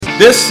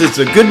This is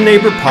the Good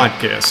Neighbor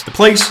Podcast, the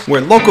place where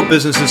local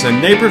businesses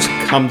and neighbors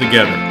come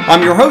together.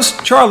 I'm your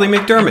host, Charlie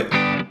McDermott.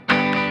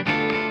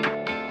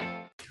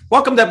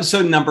 Welcome to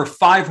episode number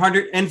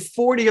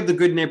 540 of the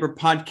Good Neighbor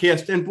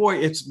Podcast. And boy,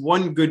 it's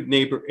one good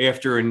neighbor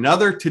after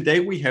another.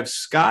 Today we have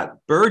Scott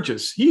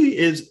Burgess. He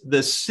is the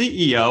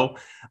CEO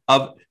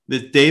of the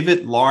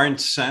David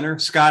Lawrence Center.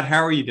 Scott,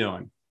 how are you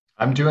doing?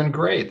 I'm doing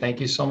great.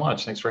 Thank you so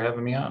much. Thanks for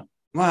having me on.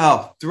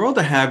 Wow, thrilled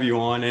to have you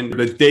on. And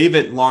the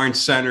David Lawrence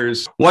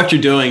Centers, what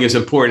you're doing is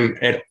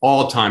important at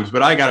all times.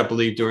 But I got to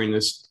believe during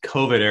this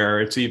COVID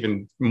era, it's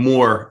even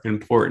more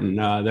important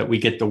that we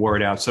get the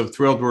word out. So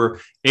thrilled we're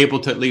able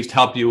to at least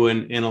help you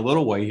in a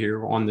little way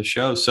here on the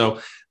show. So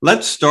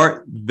let's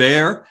start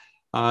there.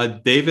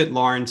 David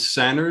Lawrence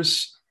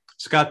Centers.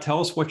 Scott, tell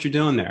us what you're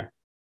doing there.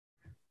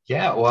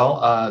 Yeah,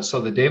 well,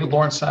 so the David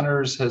Lawrence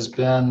Centers has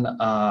been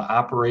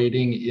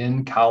operating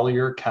in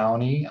Collier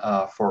County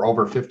for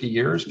over 50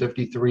 years,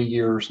 53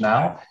 years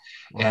now.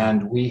 Wow.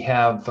 And we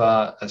have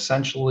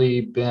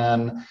essentially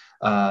been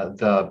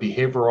the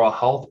behavioral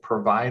health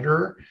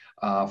provider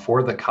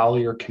for the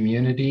Collier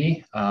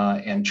community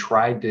and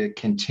tried to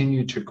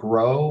continue to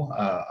grow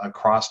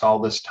across all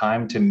this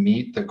time to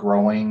meet the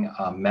growing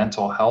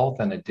mental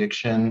health and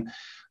addiction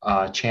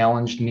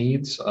challenged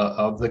needs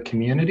of the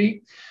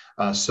community.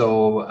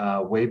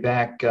 So way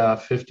back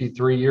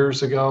 53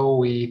 years ago,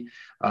 we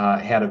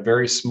had a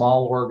very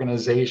small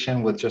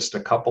organization with just a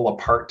couple of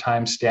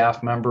part-time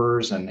staff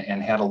members and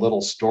had a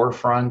little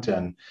storefront.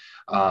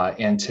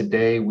 And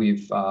today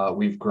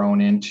we've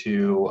grown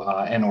into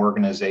an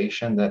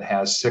organization that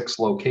has 6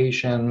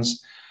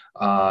 locations.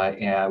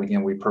 And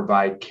again, we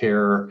provide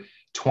care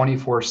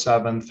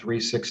 24/7,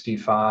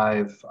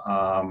 365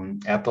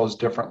 at those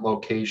different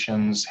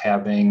locations,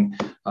 having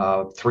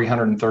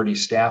 330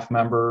 staff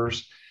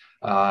members.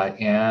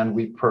 And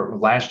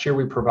last year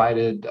we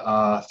provided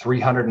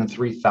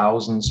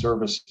 303,000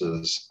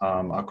 services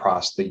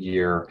across the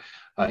year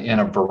in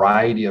a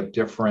variety of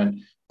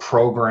different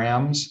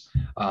programs,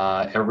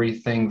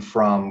 everything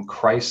from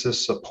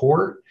crisis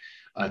support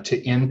to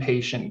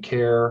inpatient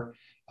care,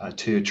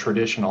 to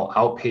traditional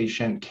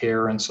outpatient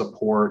care and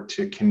support,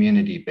 to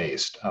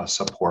community-based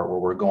support, where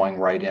we're going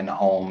right in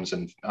homes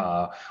and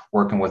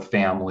working with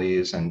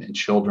families and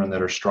children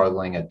that are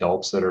struggling,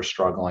 adults that are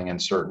struggling in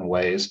certain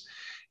ways.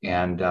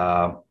 And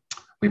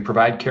we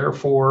provide care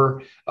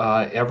for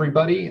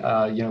everybody.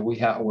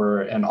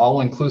 We're an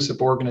all-inclusive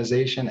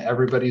organization.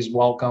 Everybody's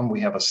welcome. We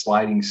have a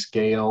sliding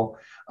scale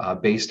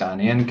based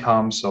on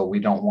income, so we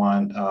don't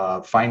want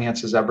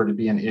finances ever to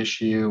be an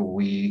issue.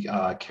 We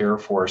care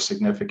for a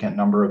significant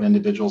number of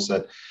individuals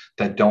that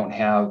don't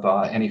have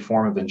any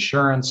form of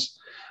insurance.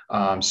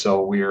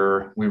 So we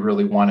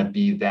really want to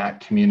be that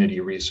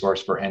community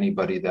resource for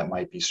anybody that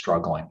might be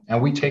struggling.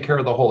 And we take care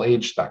of the whole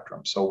age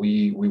spectrum. So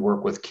we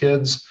work with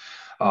kids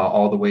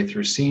all the way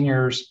through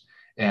seniors,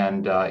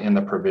 and in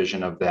the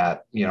provision of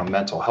that,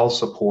 mental health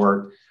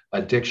support,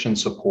 addiction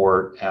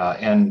support,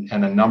 and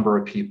a number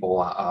of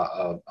people,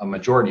 a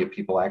majority of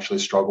people actually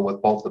struggle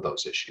with both of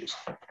those issues.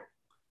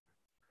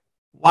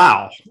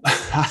 Wow.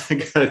 I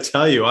got to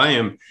tell you, I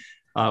am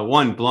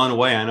blown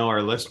away. I know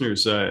our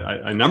listeners,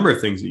 a number of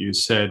things that you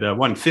said.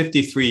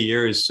 53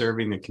 years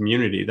serving the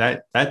community.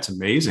 That's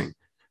amazing.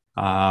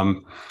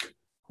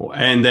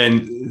 And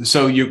then,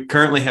 so you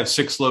currently have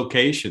 6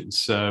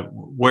 locations.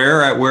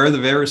 Where are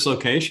the various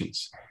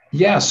locations?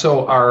 Yeah,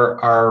 so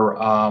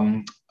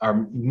our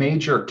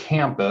major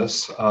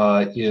campus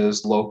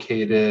is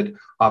located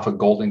off of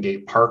Golden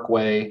Gate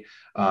Parkway.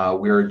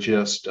 We're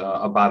just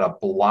about a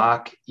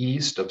block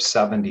east of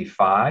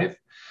 75.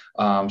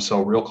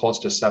 So real close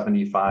to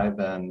 75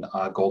 and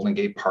Golden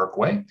Gate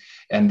Parkway.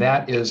 And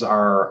that is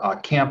our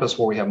campus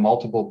where we have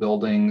multiple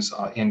buildings,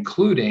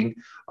 including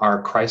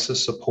our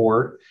crisis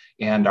support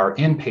and our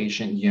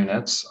inpatient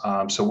units.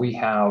 So we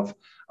have,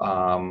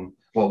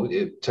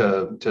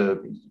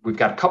 we've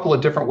got a couple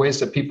of different ways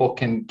that people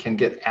can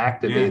get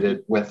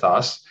activated with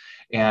us.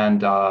 And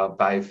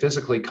by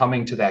physically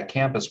coming to that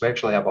campus, we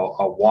actually have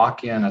a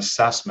walk-in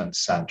assessment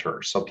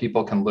center. So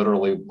people can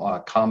literally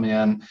come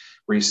in,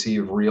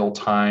 receive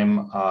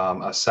real-time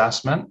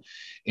assessment.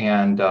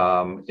 And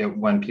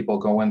when people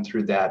go in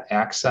through that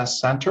access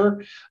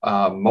center,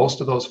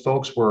 most of those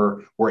folks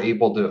were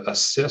able to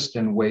assist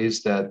in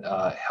ways that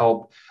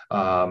help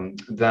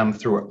them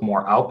through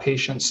more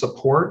outpatient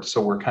support. So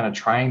we're kind of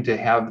trying to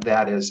have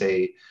that as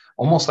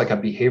almost like a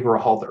behavioral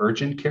health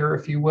urgent care,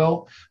 if you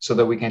will, so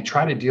that we can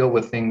try to deal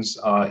with things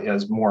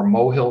as more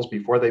molehills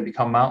before they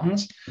become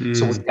mountains.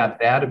 So we've got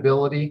that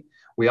ability.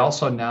 We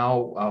also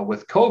now,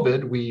 with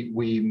COVID,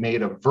 we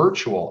made a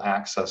virtual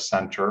access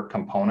center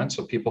component,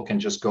 so people can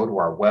just go to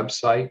our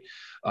website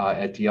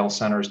at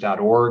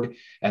dlcenters.org,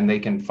 and they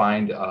can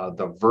find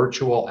the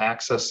virtual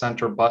access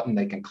center button.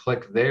 They can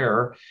click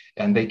there,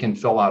 and they can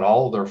fill out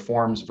all of their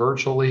forms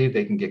virtually.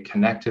 They can get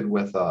connected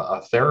with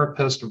a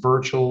therapist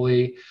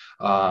virtually.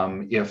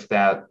 If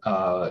that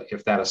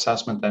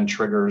assessment then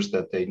triggers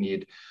that they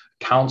need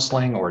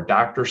counseling or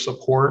doctor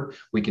support,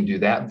 we can do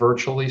that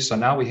virtually. So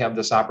now we have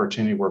this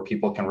opportunity where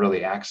people can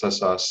really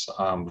access us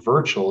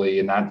virtually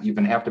and not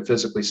even have to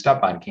physically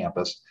step on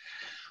campus.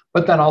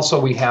 But then also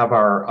we have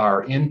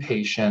our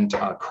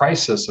inpatient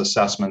crisis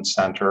assessment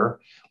center,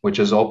 which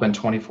is open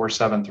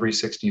 24/7,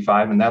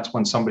 365. And that's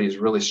when somebody's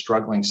really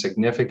struggling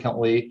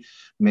significantly.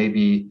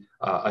 Maybe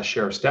a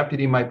sheriff's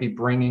deputy might be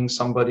bringing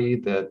somebody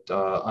that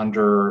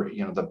under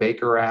the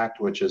Baker Act,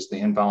 which is the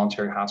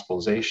involuntary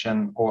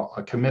hospitalization or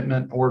a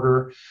commitment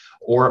order,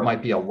 or it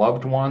might be a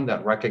loved one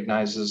that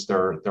recognizes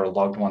their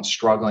loved one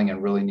struggling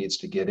and really needs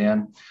to get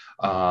in.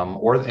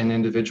 Or an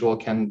individual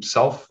can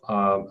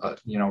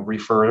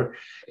refer,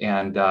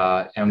 and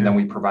then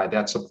we provide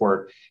that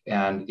support.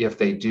 And if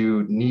they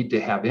do need to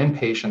have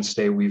inpatient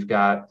stay, we've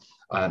got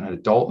an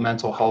adult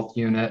mental health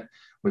unit.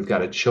 We've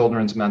got a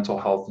children's mental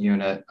health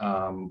unit,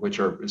 which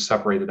are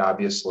separated,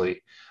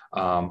 obviously.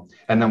 And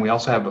then we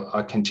also have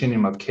a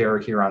continuum of care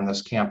here on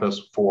this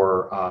campus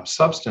for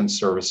substance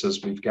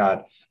services. We've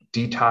got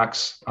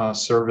detox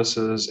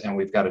services, and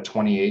we've got a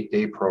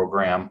 28-day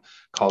program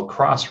called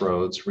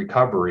Crossroads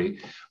Recovery,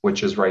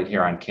 which is right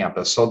here on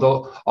campus.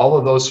 So all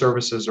of those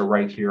services are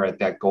right here at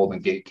that Golden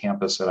Gate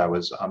campus that I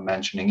was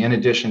mentioning, in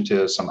addition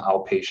to some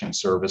outpatient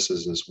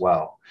services as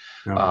well.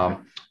 Okay.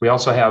 We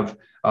also have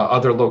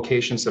other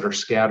locations that are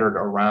scattered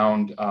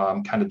around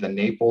kind of the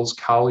Naples,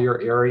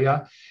 Collier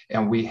area.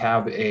 And we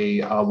have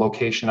a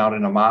location out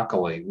in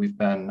Immokalee.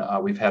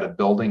 We've had a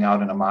building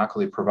out in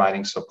Immokalee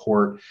providing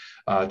support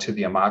to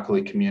the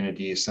Immokalee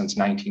community since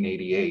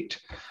 1988.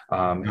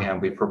 And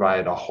we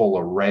provide a whole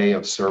array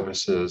of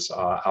services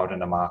out in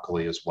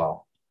Immokalee as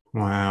well.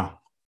 Wow.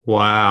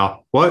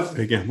 What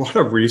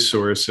a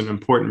resource, an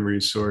important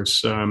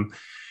resource.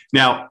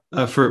 Now,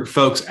 for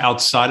folks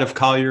outside of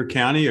Collier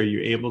County, are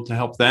you able to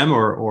help them,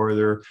 or are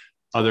there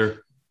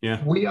other?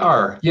 Yeah, we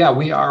are. Yeah,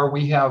 we are.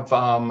 We have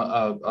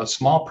a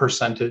small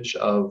percentage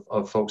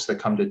of folks that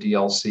come to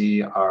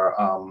DLC are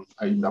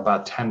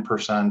about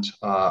 10%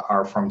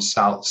 are from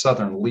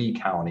southern Lee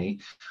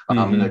County,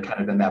 they're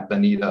kind of in that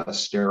Bonita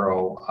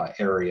Estero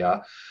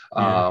area.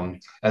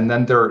 And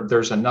then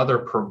there's another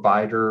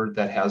provider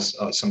that has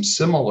some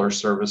similar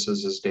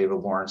services as David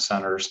Lawrence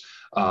Centers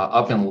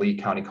up in Lee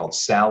County called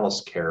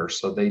Salis Care.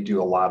 So they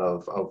do a lot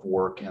of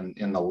work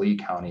in the Lee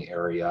County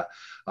area.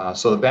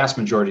 So the vast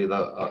majority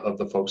of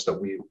the folks that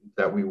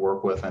we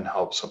work with and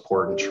help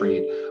support and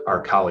treat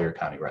are Collier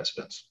County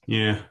residents.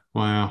 Yeah.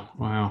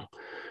 Wow.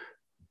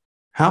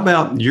 How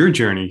about your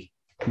journey?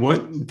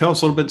 Tell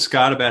us a little bit,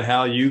 Scott, about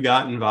how you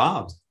got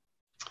involved.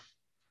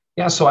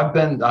 Yeah, so I've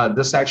been,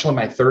 this is actually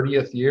my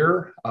 30th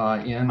year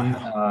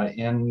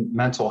in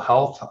mental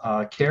health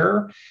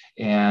care.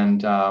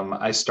 And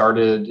I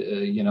started,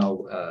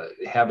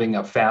 having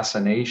a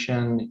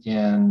fascination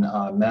in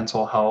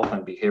mental health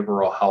and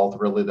behavioral health,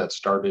 really that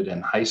started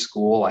in high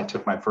school. I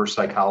took my first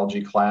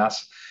psychology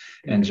class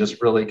and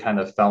just really kind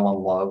of fell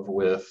in love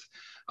with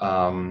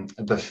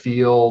the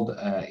field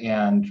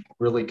and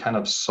really kind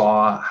of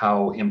saw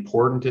how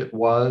important it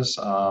was,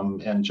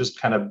 and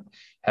just kind of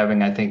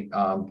having, I think,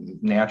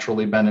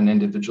 naturally been an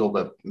individual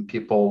that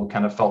people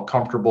kind of felt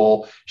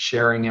comfortable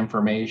sharing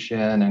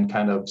information and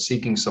kind of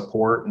seeking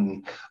support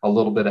and a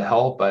little bit of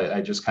help. I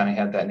just kind of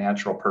had that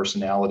natural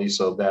personality,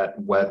 so that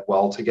went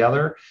well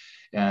together.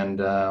 And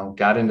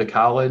got into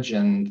college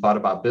and thought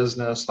about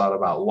business, thought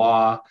about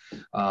law,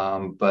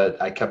 but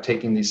I kept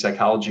taking these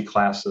psychology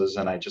classes,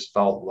 and I just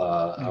felt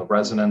a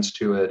resonance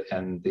to it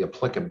and the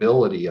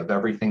applicability of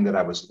everything that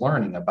I was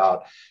learning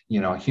about,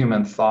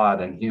 human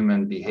thought and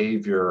human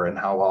behavior and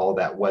how all of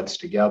that weds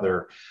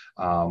together,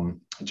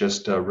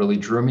 just really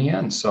drew me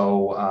in.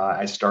 So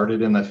I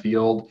started in the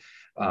field,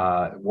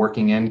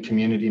 working in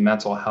community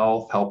mental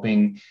health,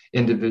 helping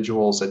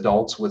individuals,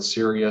 adults with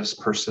serious,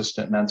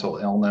 persistent mental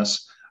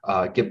illness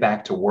get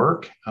back to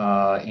work,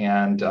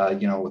 and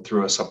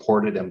through a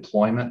supported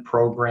employment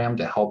program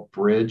to help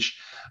bridge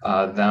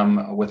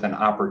them with an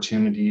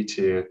opportunity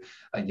to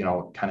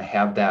kind of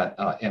have that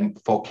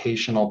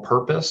vocational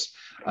purpose,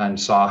 and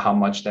saw how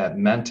much that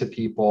meant to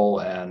people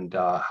and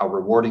how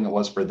rewarding it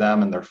was for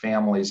them and their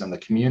families and the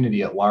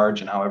community at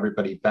large, and how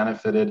everybody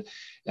benefited.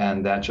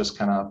 And that just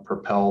kind of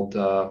propelled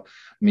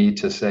me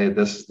to say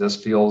this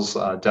feels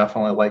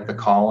definitely like the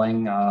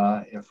calling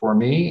for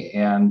me.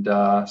 And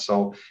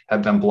so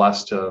have been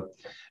blessed to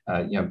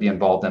be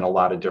involved in a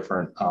lot of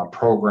different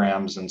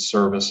programs and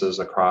services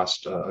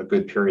across a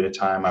good period of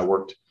time. I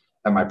worked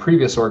at my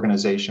previous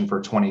organization for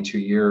 22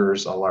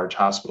 years, a large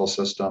hospital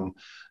system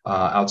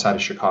outside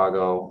of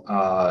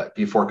Chicago,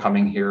 before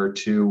coming here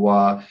to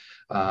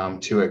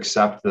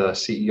accept the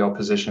CEO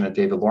position at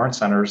David Lawrence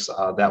Centers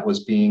that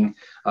was being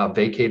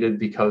vacated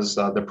because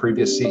the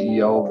previous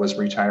CEO was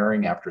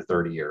retiring after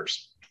 30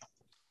 years.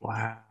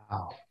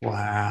 Wow.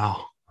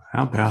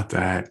 How about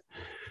that?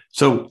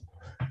 So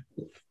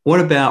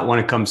what about when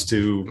it comes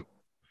to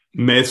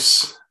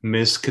myths,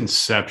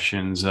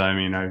 misconceptions? I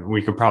mean,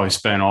 we could probably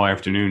spend all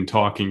afternoon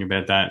talking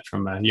about that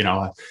from a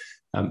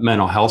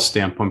mental health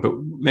standpoint, but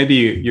maybe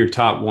your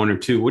top one or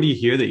two. What do you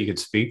hear that you could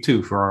speak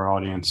to for our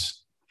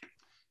audience?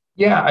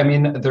 Yeah, I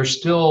mean, there's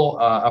still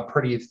a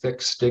pretty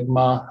thick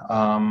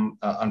stigma,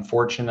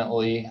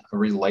 unfortunately,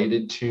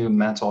 related to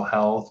mental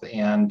health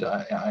and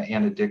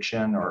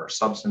addiction or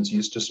substance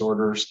use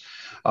disorders.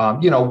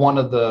 One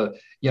of the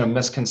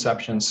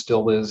misconceptions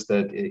still is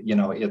that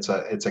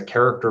it's a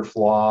character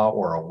flaw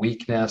or a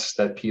weakness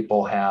that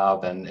people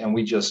have, and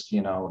we just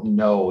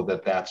know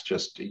that that's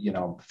just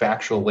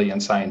factually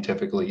and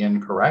scientifically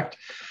incorrect.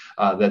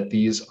 That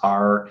these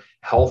are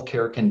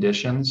healthcare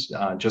conditions,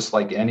 just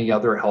like any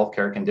other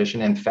healthcare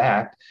condition. In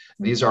fact,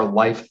 these are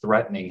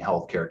life-threatening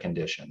healthcare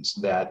conditions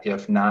that,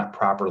 if not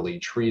properly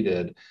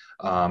treated,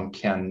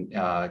 can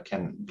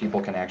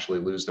people can actually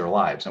lose their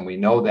lives. And we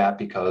know that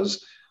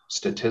because,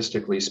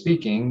 statistically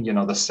speaking,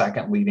 the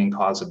second leading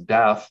cause of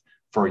death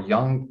for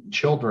young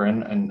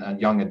children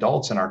and young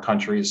adults in our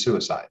country is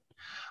suicide.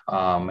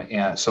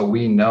 And so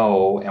we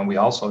know, and we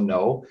also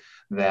know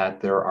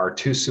that there are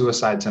 2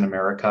 suicides in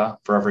America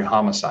for every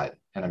homicide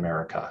in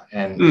America.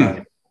 And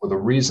the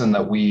reason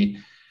that we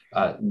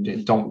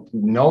don't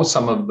know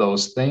some of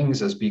those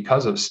things is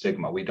because of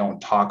stigma. We don't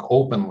talk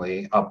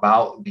openly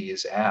about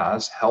these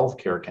as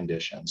healthcare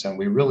conditions. And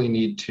we really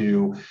need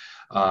to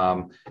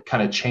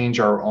kind of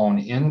change our own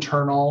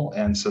internal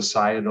and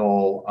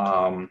societal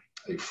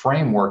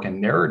framework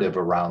and narrative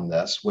around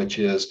this, which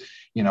is,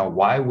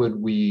 why would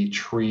we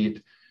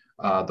treat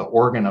the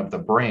organ of the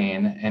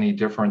brain any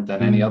different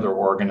than any other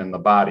organ in the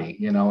body?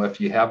 If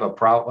you have a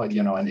problem,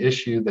 an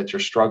issue that you're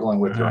struggling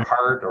with your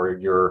heart or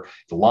your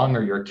lung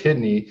or your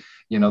kidney,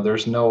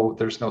 there's no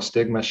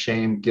stigma,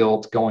 shame,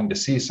 guilt going to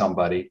see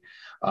somebody.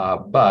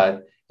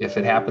 But if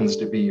it happens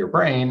to be your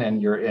brain and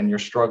you're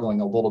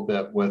struggling a little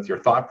bit with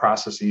your thought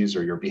processes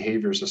or your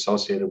behaviors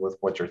associated with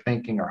what you're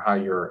thinking or how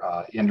you're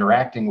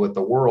interacting with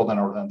the world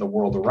and the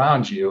world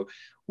around you,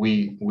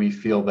 we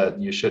feel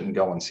that you shouldn't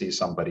go and see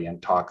somebody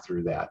and talk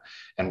through that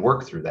and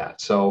work through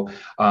that. So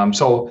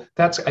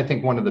that's, I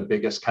think, one of the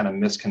biggest kind of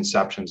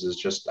misconceptions is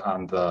just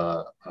on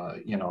the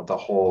the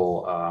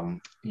whole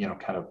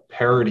kind of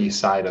parity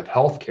side of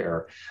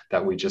healthcare,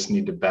 that we just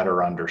need to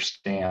better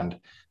understand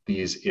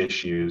these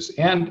issues.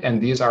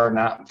 And these are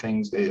not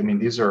things,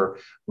 these are,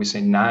 we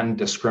say,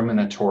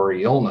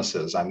 non-discriminatory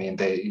illnesses.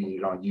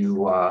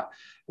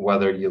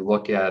 Whether you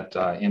look at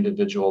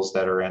individuals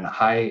that are in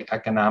high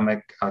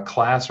economic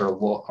class or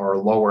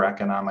lower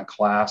economic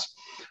class,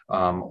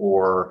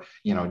 or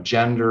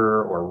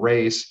gender or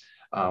race,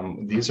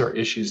 these are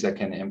issues that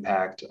can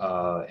impact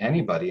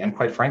anybody. And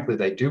quite frankly,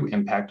 they do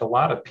impact a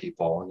lot of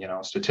people.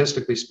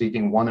 Statistically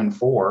speaking, 1 in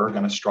 4 are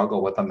going to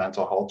struggle with a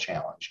mental health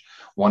challenge.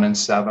 1 in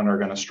 7 are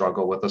going to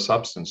struggle with a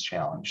substance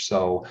challenge.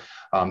 So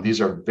these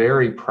are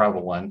very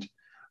prevalent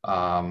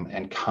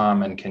and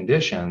common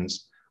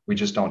conditions. We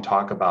just don't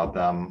talk about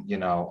them,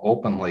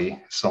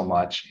 openly so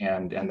much.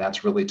 And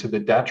that's really to the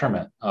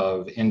detriment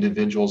of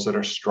individuals that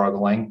are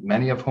struggling,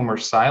 many of whom are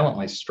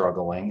silently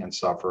struggling and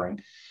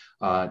suffering,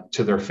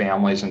 to their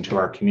families and to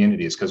our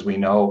communities, because we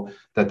know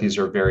that these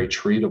are very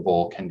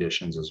treatable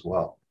conditions as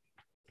well.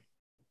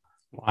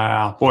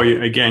 Wow. Boy,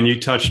 again, you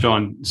touched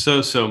on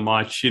so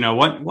much.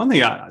 One thing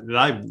that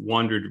I've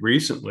wondered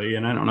recently,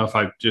 and I don't know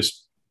if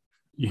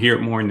you hear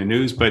it more in the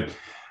news, but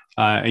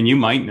and you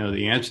might know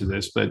the answer to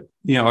this, but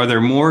are there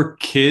more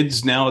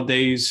kids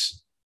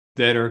nowadays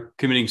that are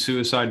committing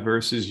suicide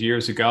versus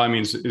years ago?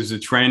 Is the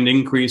trend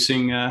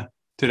increasing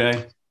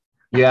today?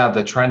 Yeah,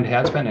 the trend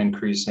has been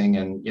increasing,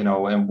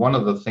 and one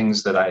of the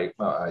things that I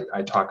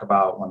talk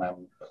about when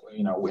I'm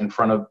in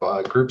front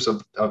of groups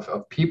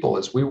of people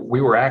is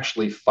we were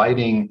actually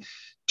fighting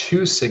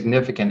 2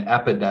 significant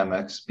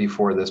epidemics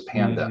before this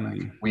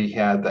pandemic. We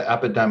had the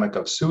epidemic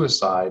of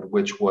suicide,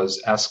 which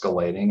was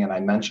escalating, and I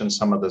mentioned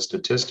some of the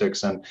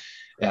statistics, and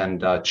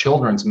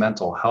children's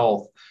mental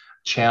health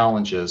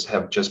challenges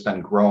have just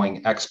been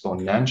growing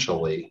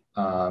exponentially,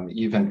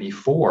 even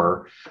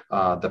before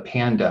the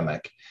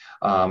pandemic.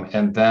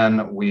 And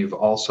then we've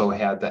also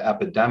had the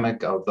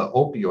epidemic of the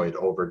opioid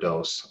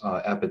overdose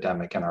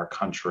epidemic in our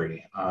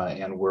country.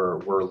 And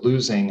we're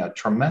losing a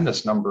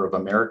tremendous number of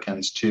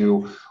Americans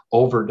to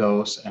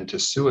overdose and to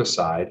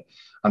suicide.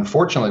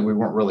 Unfortunately, we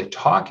weren't really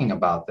talking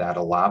about that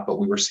a lot, but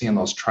we were seeing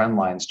those trend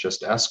lines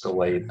just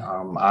escalate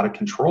out of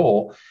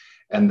control.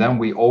 And then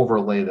we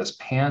overlay this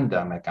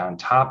pandemic on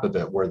top of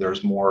it, where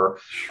there's more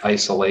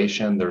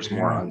isolation, there's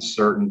more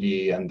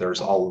uncertainty, and there's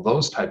all of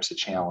those types of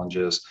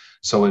challenges.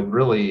 So it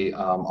really,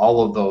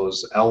 all of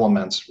those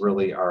elements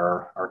really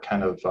are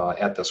kind of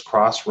at this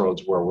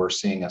crossroads where we're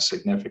seeing a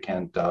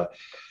significant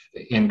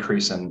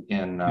increase in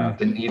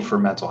the need for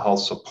mental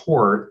health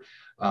support,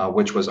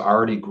 which was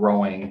already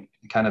growing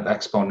kind of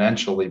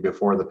exponentially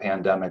before the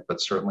pandemic, but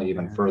certainly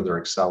even further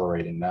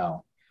accelerating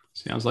now.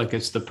 Sounds like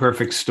it's the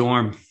perfect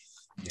storm.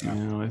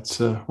 Yeah. It's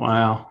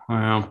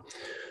wow.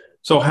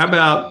 So how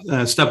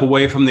about step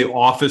away from the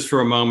office for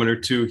a moment or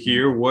two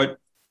here? What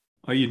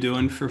are you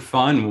doing for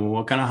fun?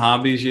 What kind of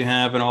hobbies you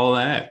have and all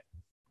that?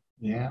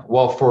 Yeah,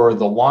 well, for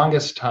the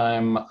longest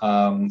time,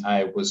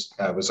 I was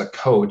a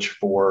coach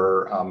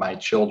for my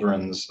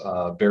children's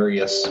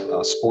various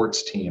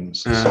sports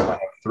teams. So I have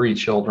 3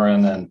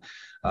 children, and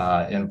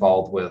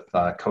involved with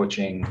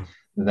coaching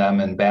them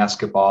in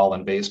basketball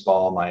and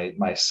baseball,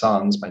 my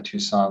sons, my two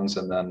sons,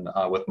 and then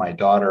with my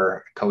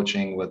daughter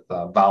coaching with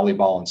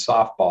volleyball and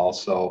softball.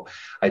 So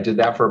I did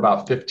that for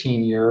about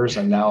 15 years,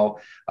 and now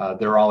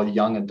they're all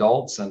young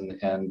adults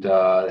and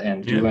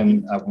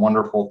doing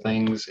wonderful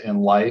things in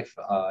life.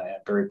 And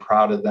very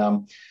proud of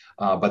them.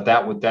 But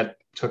that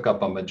took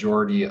up a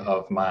majority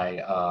of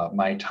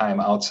my time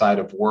outside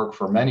of work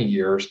for many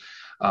years.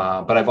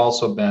 But I've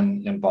also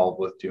been involved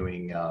with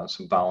doing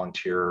some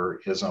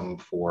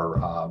volunteerism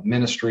for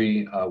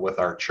ministry with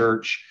our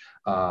church.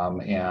 So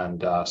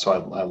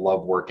I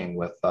love working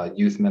with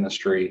youth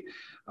ministry.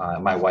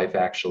 My wife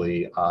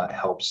actually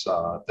helps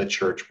the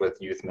church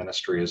with youth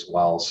ministry as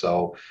well.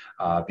 So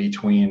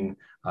between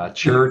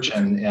church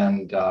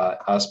and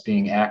us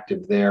being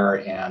active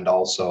there, and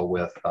also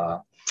with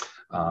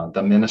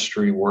the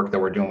ministry work that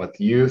we're doing with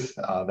youth,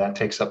 that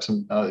takes up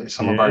some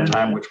of our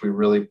time, which we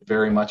really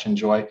very much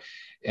enjoy.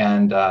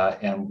 And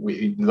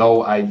we,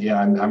 though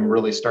I'm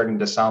really starting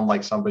to sound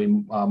like somebody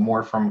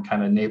more from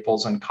kind of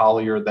Naples and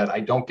Collier, that I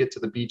don't get to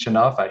the beach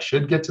enough. I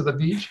should get to the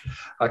beach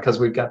because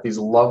we've got these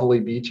lovely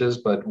beaches,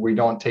 but we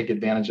don't take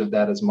advantage of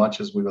that as much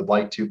as we would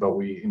like to. But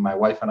my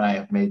wife and I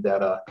have made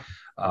that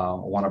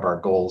one of our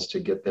goals, to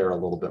get there a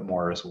little bit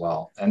more as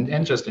well,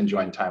 and just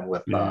enjoying time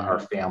with our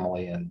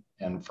family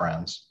and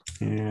friends.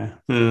 Yeah,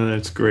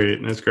 that's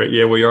great. That's great.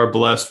 Yeah, we are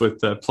blessed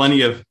with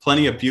plenty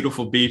of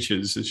beautiful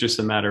beaches. It's just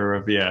a matter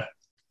of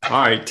all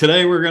right,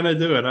 today we're going to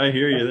do it. I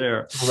hear you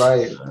there.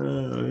 Right.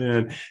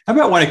 How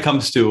about when it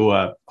comes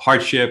to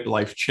hardship,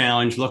 life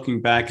challenge,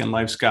 looking back in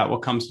life, Scott,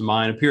 what comes to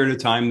mind? A period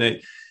of time that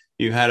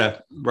you had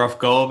a rough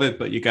go of it,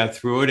 but you got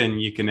through it,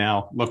 and you can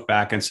now look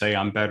back and say,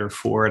 I'm better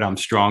for it. I'm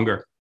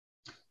stronger.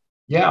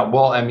 Yeah,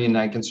 well, I mean,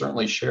 I can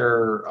certainly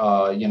share,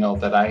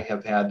 that I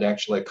have had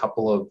actually a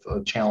couple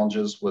of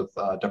challenges with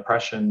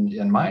depression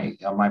in my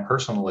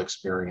personal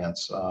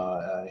experience.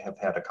 I have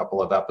had a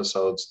couple of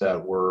episodes that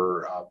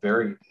were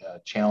very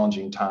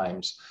challenging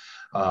times.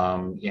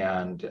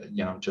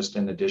 Just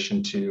in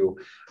addition to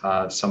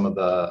some of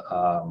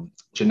the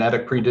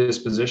genetic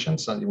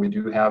predispositions that we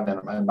do have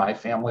in my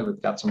family,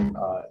 we've got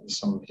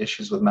some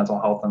issues with mental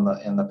health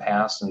in the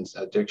past, and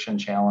addiction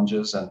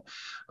challenges. And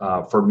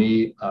for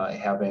me,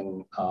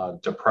 having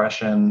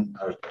depression,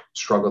 I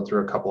struggled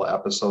through a couple of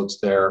episodes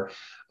there,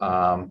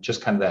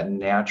 just kind of that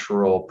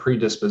natural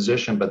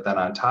predisposition, but then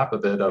on top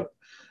of it,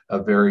 a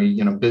very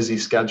busy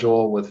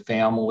schedule with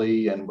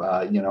family and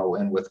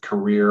and with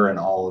career and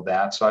all of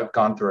that. So I've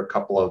gone through a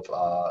couple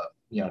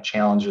of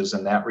challenges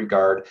in that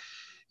regard.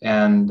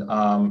 And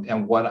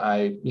what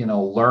I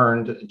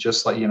learned,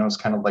 just like it's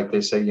kind of like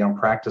they say,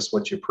 practice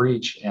what you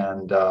preach.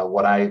 And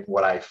what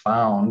I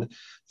found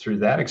through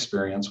that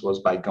experience was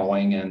by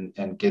going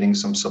and getting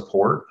some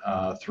support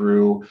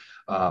through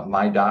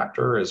my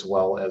doctor, as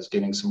well as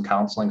getting some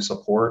counseling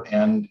support,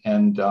 and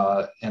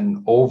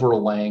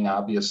overlaying,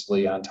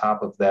 obviously, on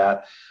top of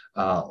that,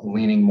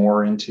 leaning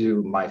more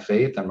into my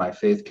faith and my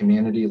faith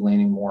community,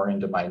 leaning more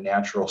into my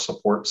natural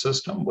support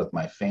system with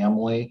my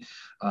family,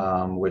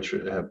 which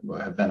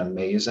have been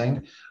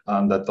amazing.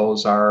 That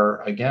those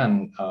are,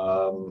 again,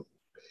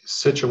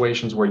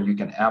 situations where you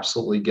can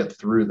absolutely get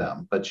through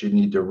them, but you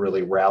need to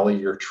really rally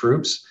your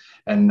troops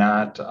and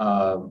not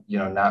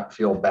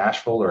feel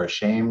bashful or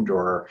ashamed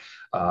or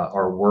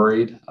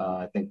worried.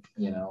 I think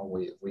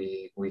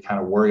we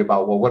kind of worry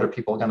about, well, what are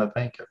people going to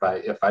think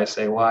if I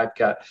say, well,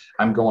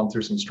 I'm going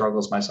through some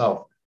struggles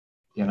myself.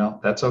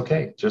 That's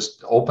okay.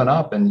 Just open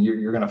up, and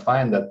you're going to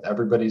find that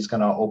everybody's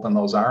going to open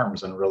those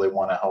arms and really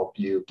want to help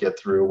you get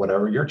through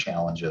whatever your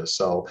challenge is.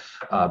 So,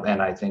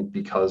 and I think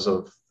because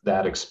of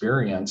that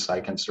experience,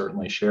 I can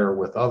certainly share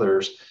with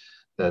others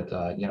that,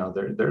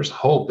 there's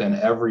hope in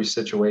every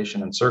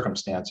situation and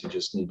circumstance. You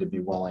just need to be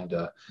willing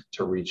to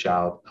reach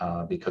out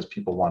because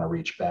people want to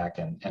reach back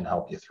and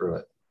help you through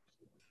it.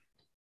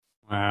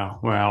 Wow.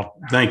 Well,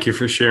 thank you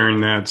for sharing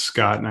that,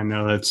 Scott. And I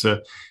know that's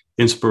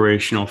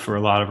inspirational for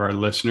a lot of our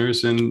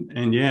listeners,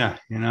 and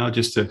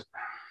just to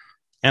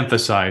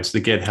emphasize to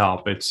get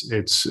help.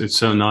 It's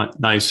so not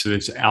nice that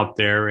it's out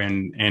there,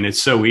 and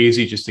it's so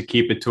easy just to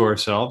keep it to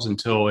ourselves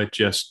until it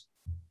just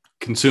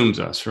consumes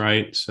us,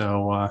 right?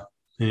 So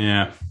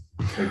yeah.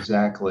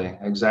 Exactly.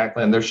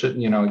 And there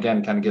shouldn't,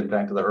 again, kind of getting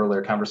back to the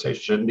earlier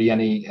conversation, shouldn't be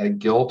any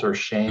guilt or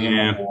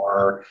shame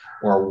or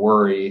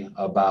worry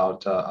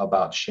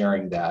about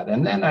sharing that.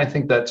 And then I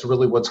think that's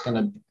really what's going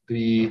to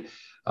be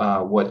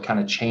what kind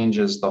of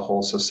changes the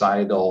whole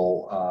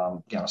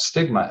societal,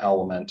 stigma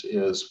element,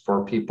 is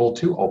for people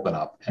to open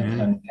up,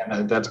 and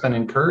that's been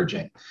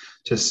encouraging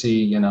to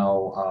see,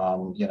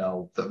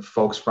 the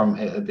folks from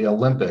the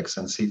Olympics,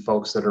 and see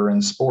folks that are in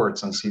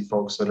sports, and see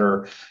folks that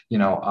are,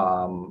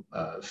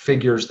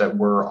 figures that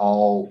we're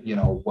all,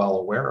 well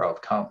aware of,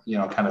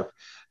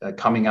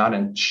 coming out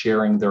and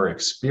sharing their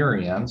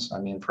experience. I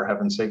mean, for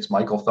heaven's sakes,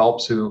 Michael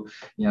Phelps, who,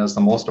 is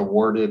the most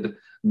awarded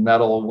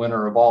medal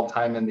winner of all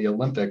time in the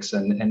Olympics,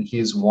 and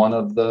he's one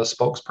of the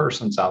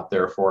spokespersons out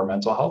there for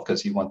mental health,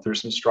 because he went through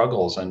some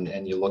struggles.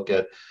 And you look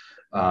at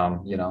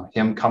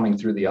him coming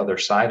through the other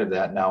side of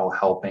that, now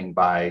helping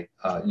by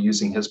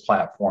using his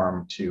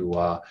platform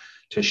to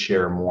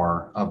share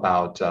more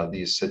about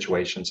these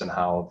situations and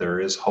how there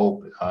is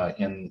hope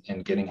in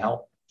getting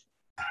help.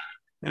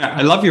 And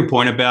I love your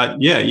point about,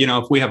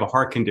 if we have a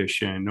heart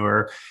condition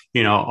or,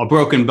 a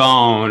broken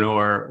bone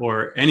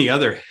or any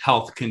other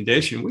health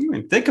condition, we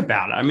even think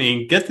about it. I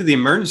mean, get to the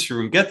emergency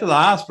room, get to the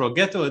hospital,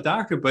 get to a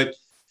doctor. But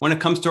when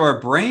it comes to our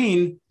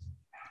brain,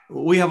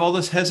 we have all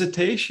this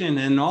hesitation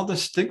and all the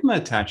stigma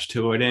attached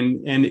to it.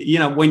 And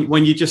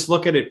when you just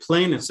look at it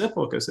plain and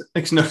simple, because it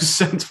makes no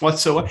sense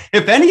whatsoever.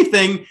 If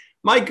anything,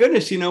 my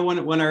goodness,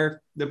 when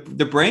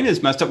the brain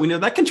is messed up, we know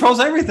that controls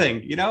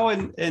everything,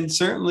 and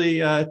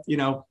certainly, our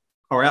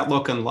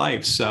outlook on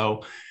life.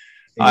 So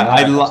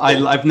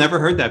I've never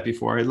heard that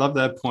before. I love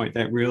that point.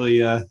 That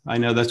really, I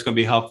know that's going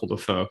to be helpful to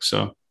folks.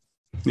 So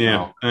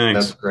thanks.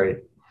 That's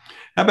great.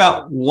 How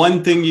about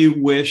one thing you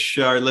wish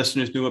our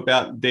listeners knew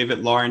about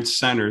David Lawrence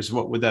Centers?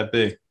 What would that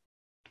be?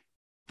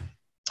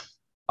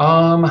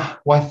 Well,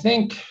 I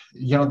think,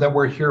 that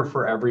we're here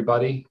for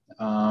everybody,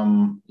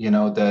 and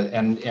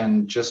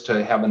just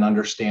to have an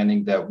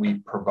understanding that we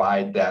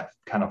provide that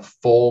kind of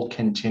full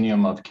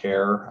continuum of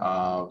care,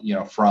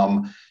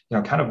 from,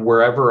 kind of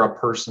wherever a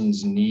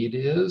person's need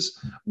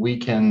is, we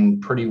can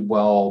pretty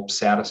well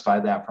satisfy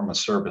that from a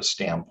service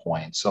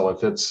standpoint. So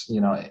if it's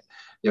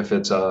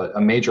a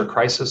major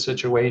crisis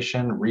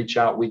situation, reach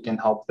out, we can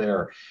help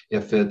there.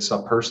 If it's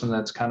a person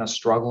that's kind of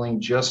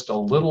struggling just a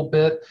little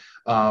bit,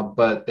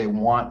 but they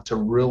want to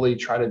really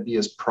try to be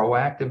as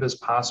proactive as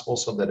possible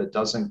so that it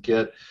doesn't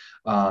get,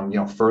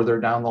 further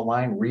down the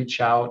line,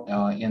 reach out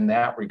in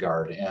that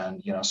regard.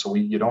 And, so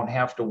you don't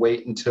have to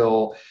wait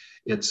until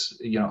it's,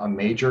 a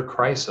major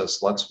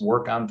crisis. Let's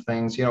work on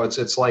things.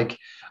 It's like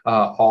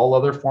all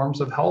other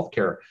forms of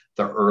healthcare.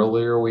 The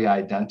earlier we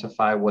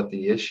identify what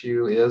the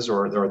issue is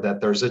or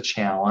that there's a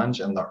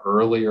challenge, and the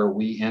earlier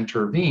we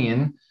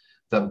intervene,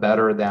 the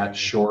better that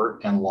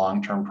short and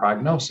long-term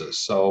prognosis.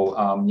 So,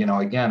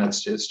 again,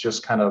 it's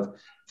just kind of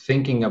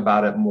thinking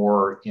about it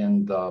more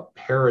in the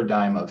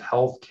paradigm of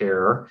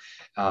healthcare.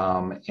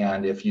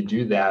 And if you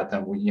do that,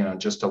 then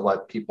just to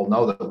let people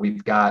know that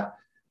we've got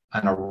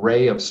an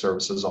array of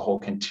services, a whole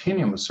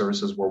continuum of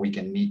services where we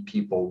can meet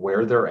people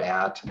where they're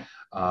at,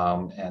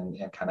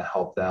 and kind of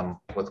help them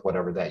with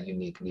whatever that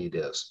unique need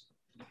is.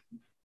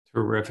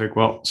 Terrific.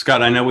 Well,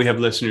 Scott, I know we have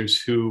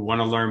listeners who want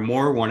to learn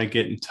more, want to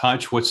get in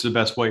touch. What's the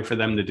best way for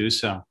them to do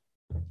so?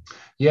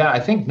 Yeah,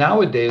 I think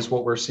nowadays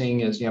what we're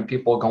seeing is,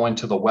 people going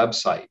to the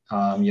website.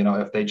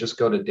 If they just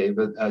go to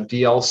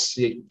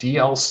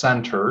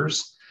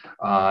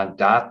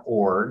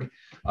dlcenters.org,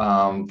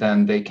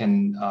 then they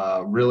can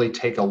really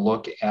take a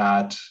look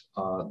at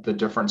the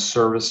different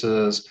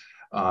services.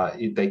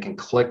 They can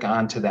click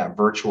onto that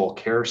virtual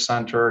care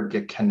center,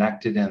 get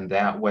connected in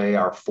that way.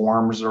 Our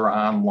forms are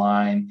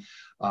online.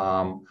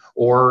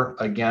 Or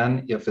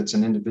again, if it's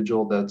an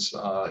individual that's,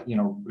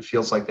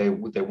 feels like they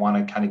want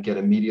to kind of get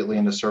immediately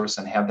into service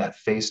and have that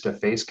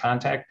face-to-face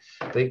contact,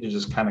 they can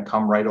just kind of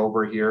come right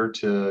over here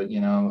to,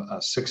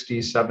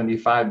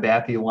 6075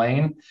 Bathy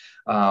Lane,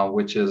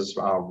 which is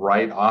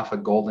right off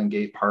of Golden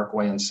Gate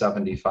Parkway and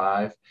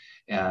 75.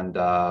 And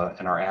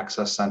our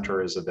access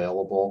center is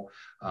available.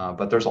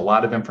 But there's a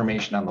lot of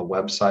information on the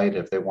website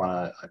if they want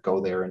to go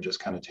there and just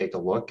kind of take a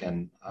look.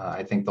 And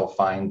I think they'll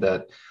find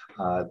that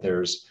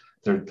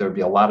there'd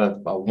be a lot of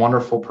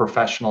wonderful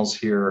professionals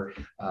here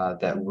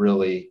that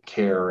really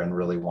care and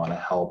really want to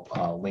help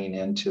lean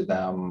into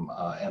them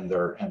and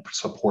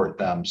support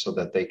them so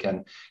that they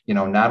can,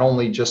 not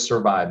only just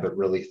survive but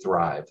really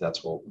thrive.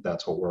 That's what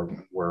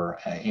we're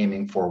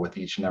aiming for with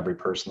each and every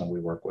person that we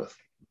work with.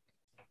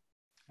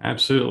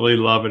 Absolutely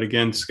love it.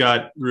 Again,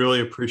 Scott,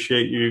 really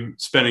appreciate you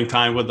spending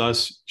time with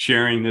us,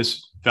 sharing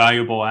this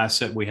valuable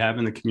asset we have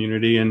in the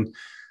community. And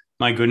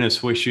my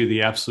goodness, wish you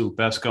the absolute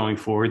best going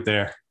forward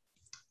there.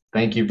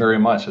 Thank you very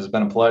much. It's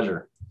been a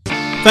pleasure.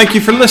 Thank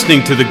you for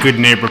listening to the Good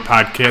Neighbor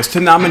Podcast. To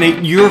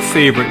nominate your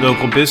favorite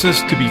local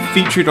business to be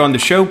featured on the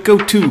show, go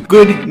to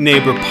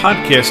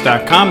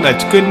goodneighborpodcast.com.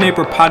 That's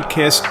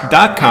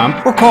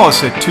goodneighborpodcast.com, or call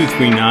us at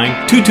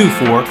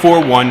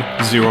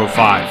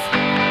 239-224-4105.